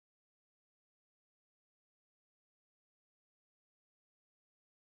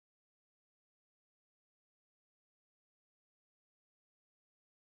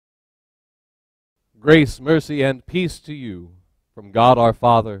Grace, mercy, and peace to you from God our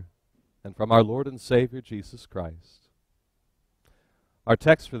Father and from our Lord and Savior Jesus Christ. Our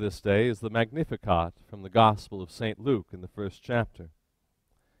text for this day is the Magnificat from the Gospel of St. Luke in the first chapter.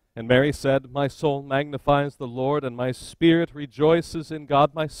 And Mary said, "My soul magnifies the Lord, and my spirit rejoices in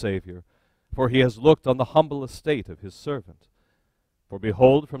God my Savior, for he has looked on the humble estate of his servant. For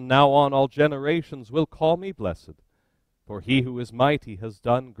behold, from now on all generations will call me blessed. For he who is mighty has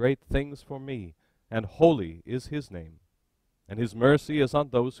done great things for me, and holy is his name. And his mercy is on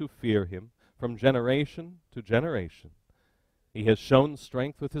those who fear him from generation to generation. He has shown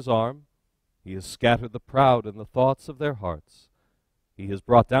strength with his arm. He has scattered the proud in the thoughts of their hearts. He has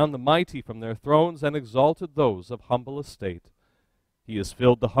brought down the mighty from their thrones and exalted those of humble estate. He has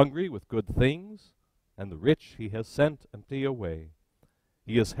filled the hungry with good things, and the rich he has sent empty away.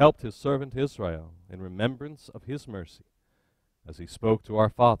 He has helped his servant Israel in remembrance of his mercy, as he spoke to our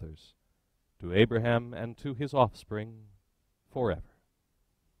fathers, to Abraham and to his offspring forever."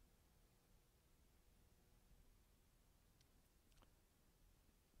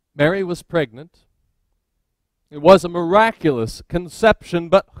 Mary was pregnant. It was a miraculous conception,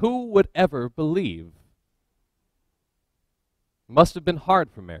 but who would ever believe? It must have been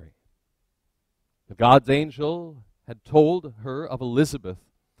hard for Mary. God's angel had told her of Elizabeth,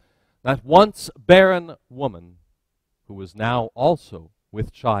 that once barren woman who was now also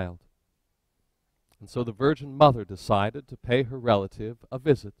with child. And so the Virgin Mother decided to pay her relative a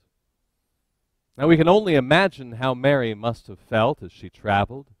visit. Now we can only imagine how Mary must have felt as she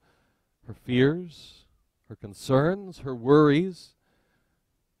traveled, her fears, her concerns, her worries.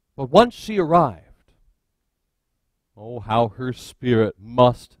 But once she arrived, oh, how her spirit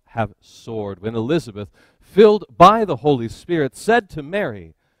must have soared when Elizabeth, filled by the Holy Spirit, said to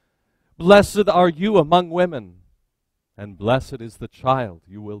Mary, "Blessed are you among women, and blessed is the child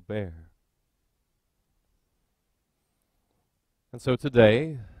you will bear." And so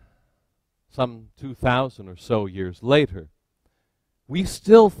today, some 2,000 or so years later, we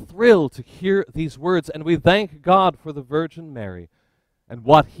still thrill to hear these words, and we thank God for the Virgin Mary and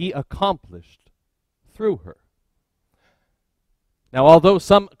what he accomplished through her. Now, although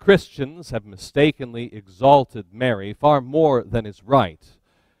some Christians have mistakenly exalted Mary far more than is right,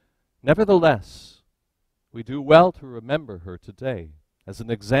 nevertheless, we do well to remember her today as an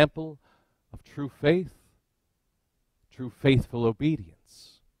example of true faith, true faithful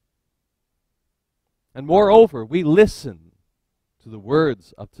obedience. And moreover, we listen to the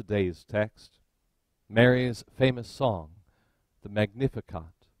words of today's text, Mary's famous song, the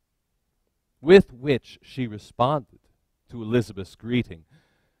Magnificat, with which she responded to Elizabeth's greeting.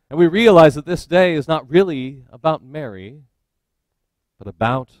 And we realize that this day is not really about Mary, but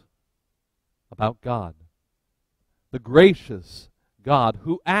about God, the gracious God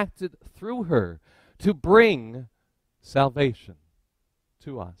who acted through her to bring salvation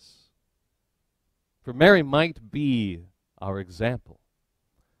to us. For Mary might be our example,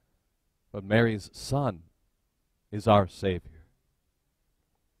 but Mary's Son is our Savior.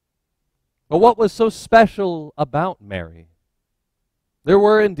 But what was so special about Mary? There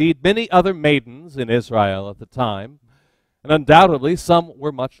were indeed many other maidens in Israel at the time, and undoubtedly some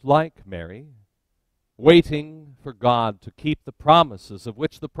were much like Mary, waiting for God to keep the promises of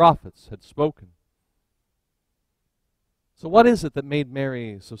which the prophets had spoken. So what is it that made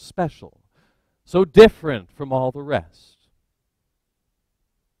Mary so special, so different from all the rest?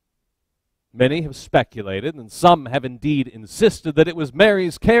 Many have speculated, and some have indeed insisted, that it was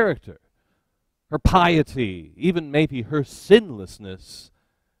Mary's character, her piety, even maybe her sinlessness,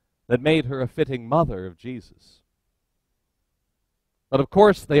 that made her a fitting mother of Jesus. But of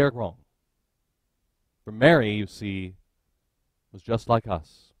course they are wrong. For Mary, you see, was just like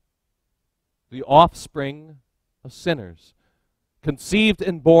us, the offspring of sinners, conceived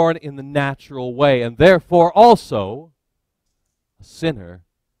and born in the natural way, and therefore also a sinner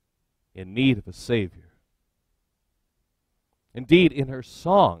in need of a Savior. Indeed, in her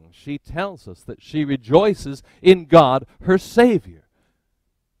song, she tells us that she rejoices in God, her Savior,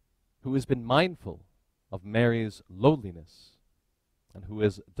 who has been mindful of Mary's lowliness and who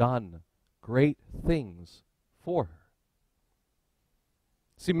has done great things for her.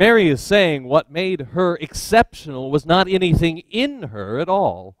 See, Mary is saying what made her exceptional was not anything in her at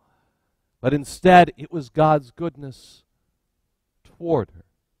all, but instead it was God's goodness toward her.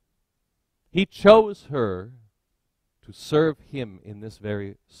 He chose her to serve him in this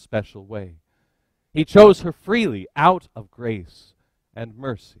very special way. He chose her freely out of grace and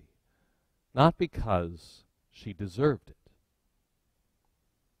mercy, not because she deserved it.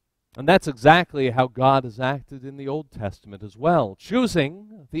 And that's exactly how God has acted in the Old Testament as well,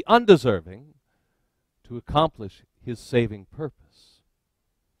 choosing the undeserving to accomplish his saving purpose.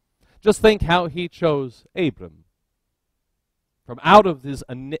 Just think how he chose Abram. From out of his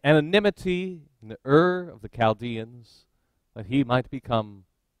anonymity in the Ur of the Chaldeans, that he might become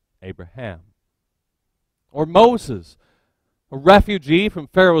Abraham. Or Moses, a refugee from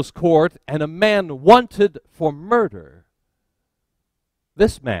Pharaoh's court and a man wanted for murder.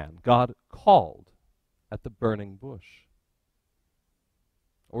 This man God called at the burning bush.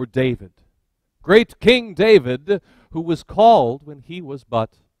 Or David, great King David, who was called when he was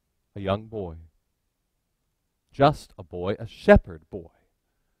but a young boy. Just a boy, a shepherd boy,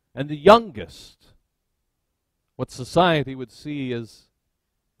 and the youngest, what society would see as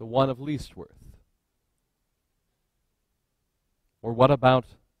the one of least worth. Or what about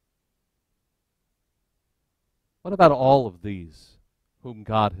all of these whom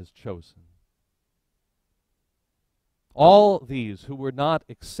God has chosen? All these who were not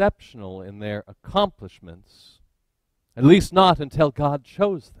exceptional in their accomplishments, at least not until God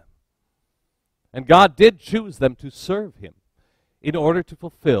chose them. And God did choose them to serve him in order to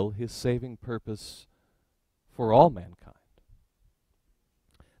fulfill his saving purpose for all mankind.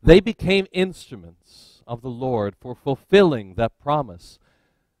 They became instruments of the Lord for fulfilling that promise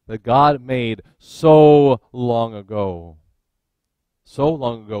that God made so long ago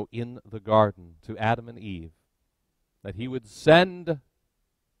in the garden to Adam and Eve, that he would send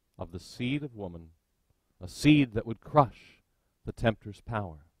of the seed of woman a seed that would crush the tempter's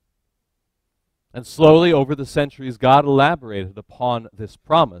power. And slowly over the centuries, God elaborated upon this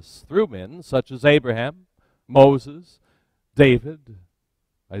promise through men such as Abraham, Moses, David,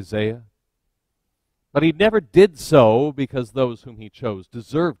 Isaiah. But he never did so because those whom he chose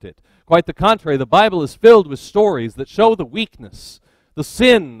deserved it. Quite the contrary, the Bible is filled with stories that show the weakness, the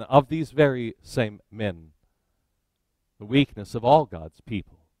sin of these very same men. The weakness of all God's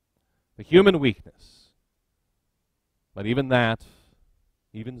people. The human weakness. But even that,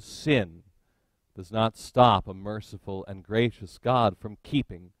 even sin, does not stop a merciful and gracious God from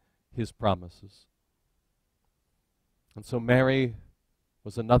keeping his promises. And so Mary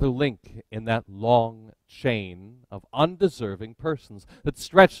was another link in that long chain of undeserving persons that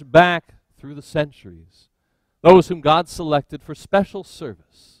stretched back through the centuries, those whom God selected for special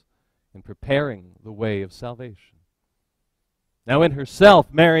service in preparing the way of salvation. Now in herself,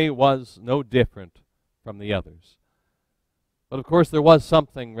 Mary was no different from the others. But of course there was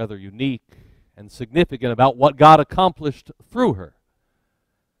something rather unique and significant about what God accomplished through her.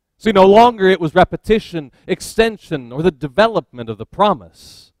 See, no longer it was repetition, extension, or the development of the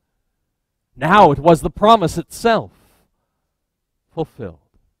promise. Now it was the promise itself fulfilled.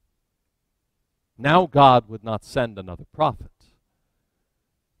 Now God would not send another prophet,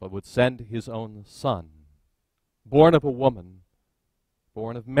 but would send his own Son, born of a woman,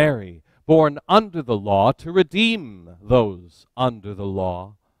 born of Mary, born under the law, to redeem those under the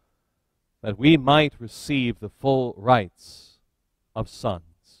law, that we might receive the full rights of sons.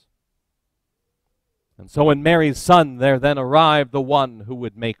 And so in Mary's Son there then arrived the one who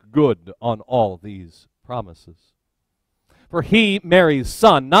would make good on all these promises. For he, Mary's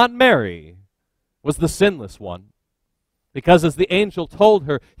Son, not Mary, was the sinless one, because as the angel told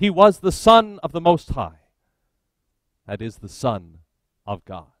her, he was the Son of the Most High, that is, the Son of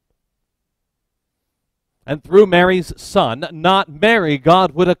God. And through Mary's Son, not Mary,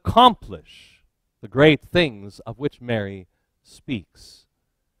 God would accomplish the great things of which Mary speaks.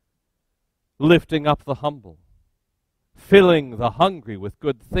 Lifting up the humble, filling the hungry with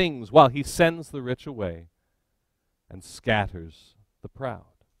good things, while he sends the rich away and scatters the proud.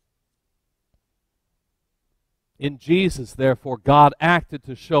 In Jesus, therefore, God acted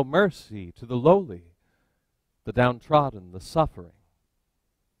to show mercy to the lowly, the downtrodden, the suffering,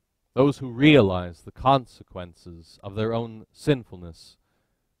 those who realize the consequences of their own sinfulness,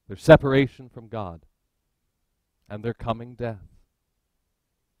 their separation from God, and their coming death.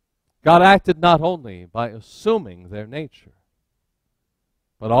 God acted not only by assuming their nature,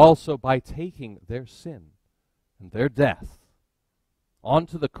 but also by taking their sin and their death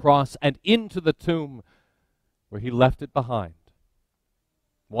onto the cross and into the tomb, where he left it behind,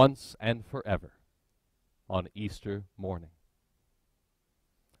 once and forever, on Easter morning.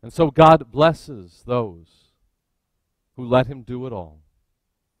 And so God blesses those who let him do it all,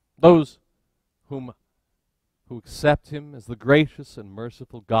 those who accept him as the gracious and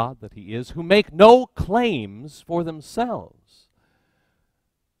merciful God that he is, who make no claims for themselves,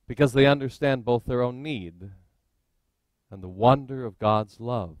 because they understand both their own need and the wonder of God's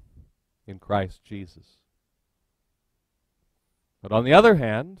love in Christ Jesus. But on the other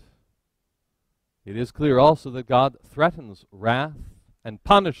hand, it is clear also that God threatens wrath and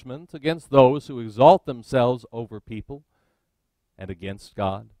punishment against those who exalt themselves over people and against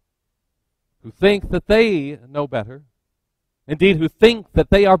God, who think that they know better, indeed, who think that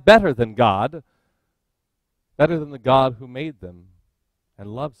they are better than God, better than the God who made them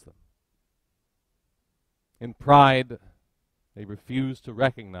and loves them. In pride, they refuse to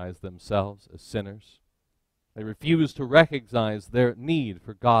recognize themselves as sinners. They refuse to recognize their need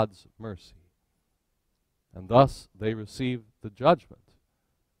for God's mercy. And thus they receive the judgment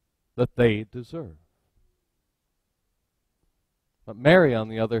that they deserve. But Mary, on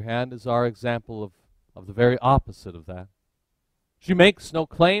the other hand, is our example of the very opposite of that. She makes no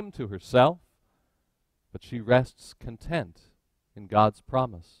claim to herself, but she rests content in God's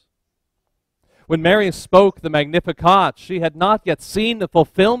promise. When Mary spoke the Magnificat, she had not yet seen the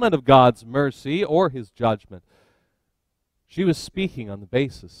fulfillment of God's mercy or his judgment. She was speaking on the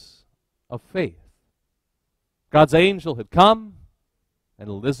basis of faith. God's angel had come, and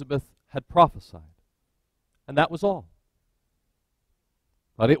Elizabeth had prophesied. And that was all.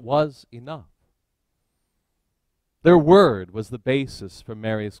 But it was enough. Their word was the basis for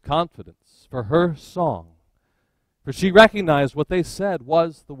Mary's confidence, for her song. For she recognized what they said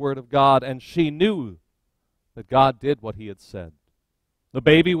was the word of God, and she knew that God did what he had said. The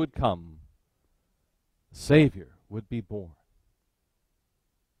baby would come. The Savior would be born.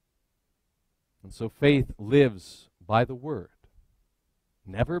 And so faith lives by the word,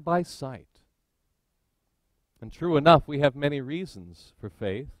 never by sight. And true enough, we have many reasons for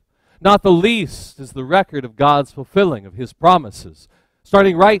faith. Not the least is the record of God's fulfilling of his promises,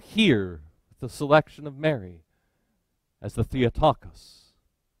 starting right here with the selection of Mary as the Theotokos,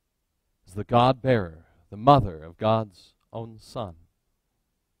 as the God-bearer, the mother of God's own Son.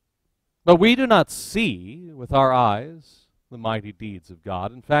 But we do not see with our eyes the mighty deeds of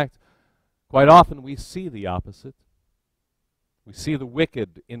God. In fact, quite often we see the opposite. We see the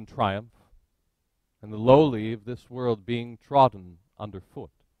wicked in triumph and the lowly of this world being trodden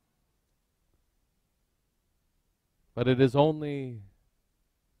underfoot. But it is only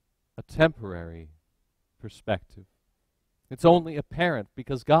a temporary perspective. It's only apparent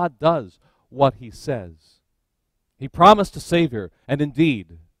because God does what he says. He promised a Savior, and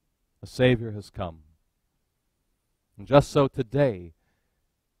indeed, a Savior has come. And just so today,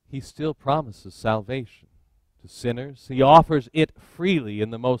 he still promises salvation to sinners. He offers it freely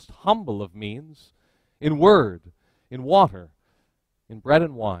in the most humble of means, in word, in water, in bread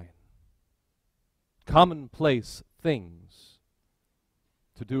and wine. Commonplace things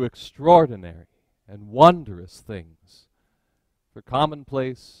to do extraordinary and wondrous things for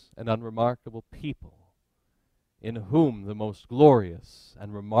commonplace and unremarkable people in whom the most glorious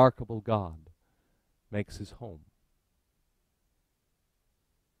and remarkable God makes his home.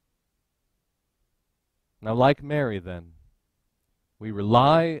 Now, like Mary, then, we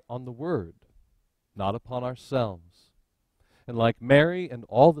rely on the Word, not upon ourselves. And like Mary and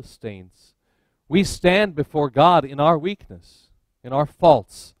all the saints, we stand before God in our weakness, in our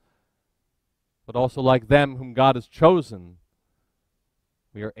faults, but also like them whom God has chosen,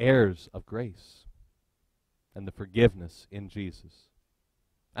 we are heirs of grace and the forgiveness in Jesus.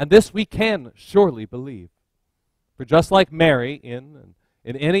 And this we can surely believe. For just like Mary, in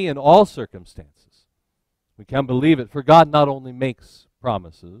any and all circumstances, we can believe it. For God not only makes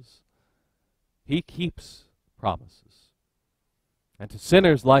promises, he keeps promises. And to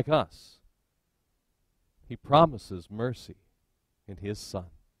sinners like us, he promises mercy in his Son.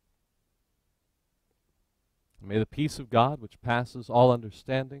 May the peace of God, which passes all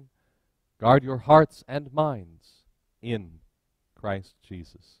understanding, guard your hearts and minds in Christ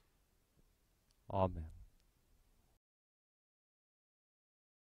Jesus. Amen.